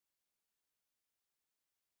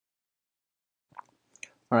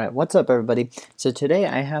Alright, what's up everybody? So today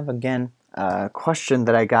I have again a question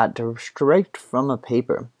that I got straight from a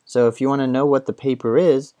paper. So if you want to know what the paper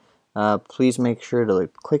is, please make sure to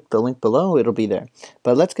click the link below, it'll be there.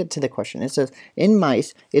 But let's get to the question. It says, in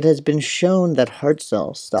mice, it has been shown that heart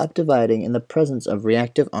cells stop dividing in the presence of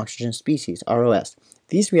reactive oxygen species, ROS.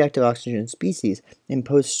 These reactive oxygen species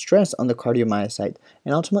impose stress on the cardiomyocyte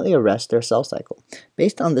and ultimately arrest their cell cycle.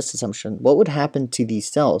 Based on this assumption, what would happen to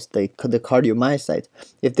these cells, the cardiomyocytes,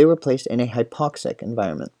 if they were placed in a hypoxic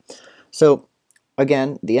environment? So,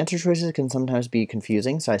 again, the answer choices can sometimes be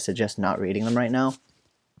confusing, so I suggest not reading them right now.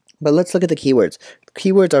 But let's look at the keywords. The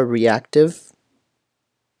keywords are reactive,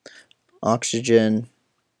 oxygen,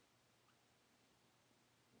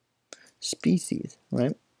 species,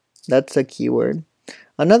 right? That's a keyword.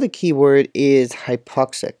 Another keyword is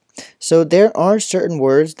hypoxic. So there are certain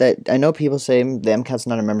words that I know people say the MCAT's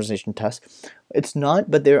not a memorization test. It's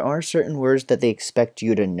not, but there are certain words that they expect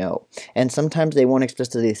you to know. And sometimes they won't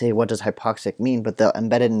explicitly say what does hypoxic mean, but they'll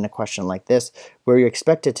embed it in a question like this where you're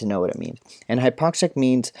expected to know what it means. And hypoxic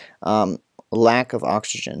means lack of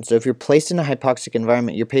oxygen. So if you're placed in a hypoxic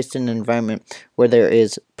environment, you're placed in an environment where there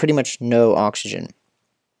is pretty much no oxygen.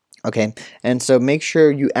 Okay, and so make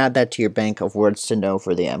sure you add that to your bank of words to know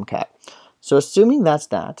for the MCAT. So assuming that's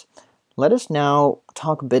that, let us now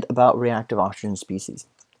talk a bit about reactive oxygen species.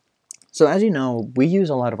 So as you know, we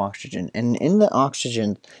use a lot of oxygen, and in the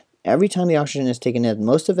oxygen, every time the oxygen is taken in,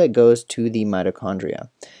 most of it goes to the mitochondria.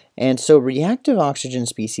 And so reactive oxygen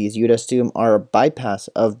species, you'd assume, are a bypass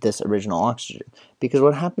of this original oxygen, because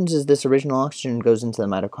what happens is this original oxygen goes into the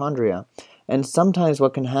mitochondria, and sometimes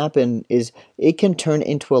what can happen is it can turn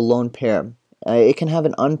into a lone pair. It can have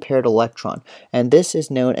an unpaired electron, and this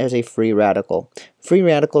is known as a free radical. Free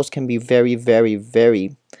radicals can be very, very,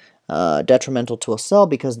 very detrimental to a cell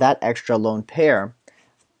because that extra lone pair,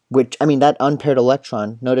 that unpaired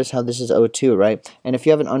electron, notice how this is O2, right? And if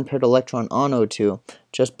you have an unpaired electron on O2,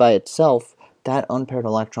 just by itself, that unpaired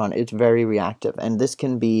electron is very reactive, and this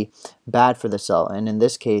can be bad for the cell, and in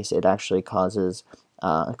this case, it actually causes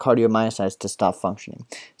cardiomyocytes to stop functioning.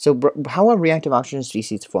 So how are reactive oxygen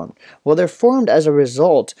species formed? Well, they're formed as a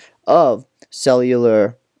result of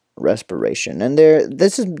cellular respiration, and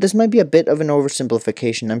this might be a bit of an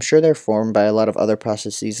oversimplification. I'm sure they're formed by a lot of other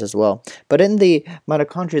processes as well. But in the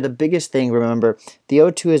mitochondria, the biggest thing, remember, the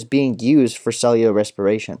O2 is being used for cellular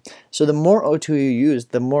respiration. So the more O2 you use,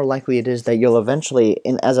 the more likely it is that you'll eventually,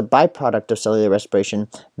 as a byproduct of cellular respiration,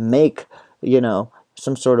 make,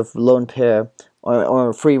 some sort of lone pair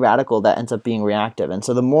or free radical that ends up being reactive. And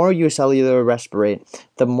so the more you cellular respirate,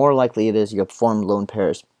 the more likely it is you'll form lone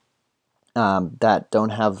pairs that don't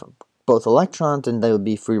have both electrons, and they'll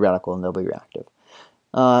be free radical and they'll be reactive.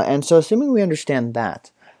 And so assuming we understand that,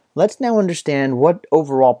 let's now understand what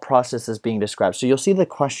overall process is being described. So you'll see the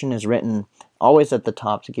question is written always at the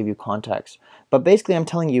top to give you context. But basically I'm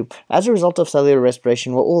telling you, as a result of cellular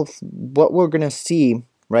respiration, what we're going to see,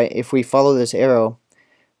 right, if we follow this arrow,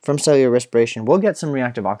 from cellular respiration, we'll get some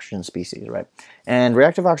reactive oxygen species, right? And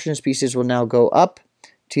reactive oxygen species will now go up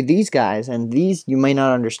to these guys, and these you may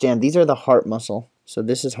not understand. These are the heart muscle. So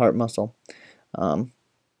this is heart muscle. And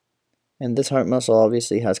this heart muscle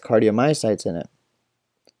obviously has cardiomyocytes in it,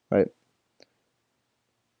 right?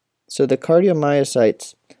 So the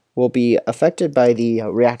cardiomyocytes will be affected by the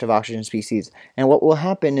reactive oxygen species, and what will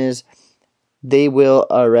happen is they will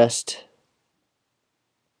arrest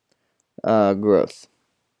growth.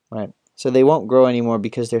 Right, so they won't grow anymore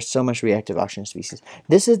because there's so much reactive oxygen species.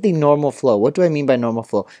 This is the normal flow. What do I mean by normal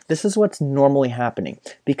flow? This is what's normally happening,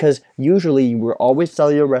 because usually we're always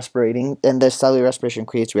cellular respirating, and this cellular respiration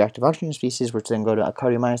creates reactive oxygen species, which then go to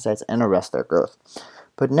cardiomyocytes and arrest their growth.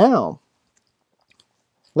 But now,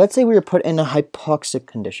 let's say we were put in a hypoxic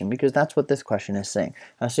condition, because that's what this question is saying.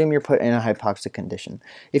 Assume you're put in a hypoxic condition.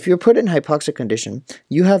 If you're put in a hypoxic condition,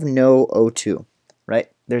 you have no O2.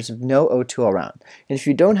 Right? There's no O2 around. And if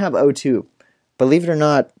you don't have O2, believe it or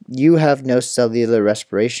not, you have no cellular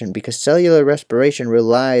respiration, because cellular respiration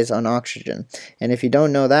relies on oxygen. And if you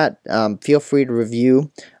don't know that, feel free to review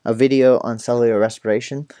a video on cellular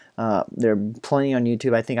respiration. There are plenty on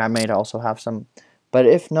YouTube. I think I might also have some. But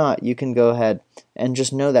if not, you can go ahead and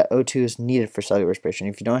just know that O2 is needed for cellular respiration.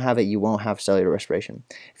 If you don't have it, you won't have cellular respiration.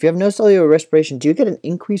 If you have no cellular respiration, do you get an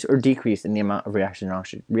increase or decrease in the amount of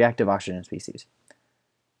reactive oxygen species?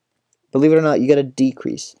 Believe it or not, you get a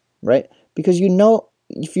decrease, right? Because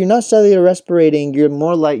if you're not cellular respirating,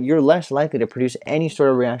 you're less likely to produce any sort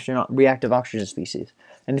of reactive oxygen species.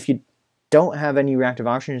 And if you don't have any reactive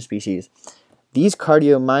oxygen species, these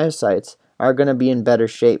cardiomyocytes are going to be in better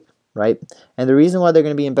shape. right? And the reason why they're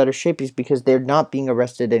going to be in better shape is because they're not being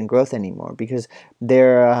arrested in growth anymore, because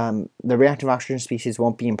the reactive oxygen species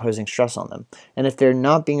won't be imposing stress on them. And if they're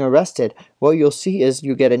not being arrested, what you'll see is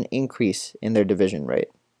you get an increase in their division rate,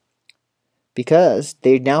 because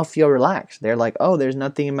they now feel relaxed. They're like, oh, there's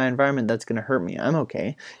nothing in my environment that's going to hurt me. I'm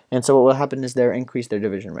okay. And so what will happen is they'll increase their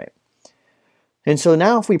division rate. And so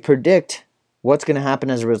now if we predict what's going to happen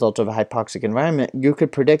as a result of a hypoxic environment, you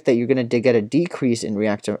could predict that you're going to get a decrease in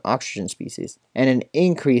reactive oxygen species and an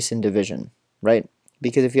increase in division, right?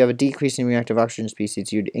 Because if you have a decrease in reactive oxygen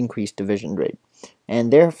species, you'd increase division rate.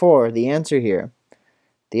 And therefore, the answer here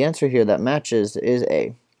that matches is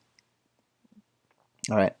A.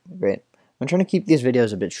 All right, great. I'm trying to keep these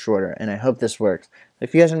videos a bit shorter, and I hope this works.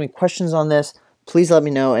 If you guys have any questions on this, please let me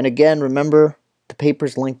know. And again, remember, the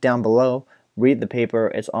paper's linked down below. Read the paper.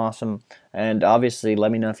 It's awesome. And obviously,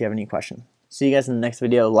 let me know if you have any questions. See you guys in the next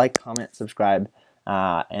video. Like, comment, subscribe,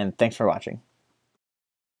 and thanks for watching.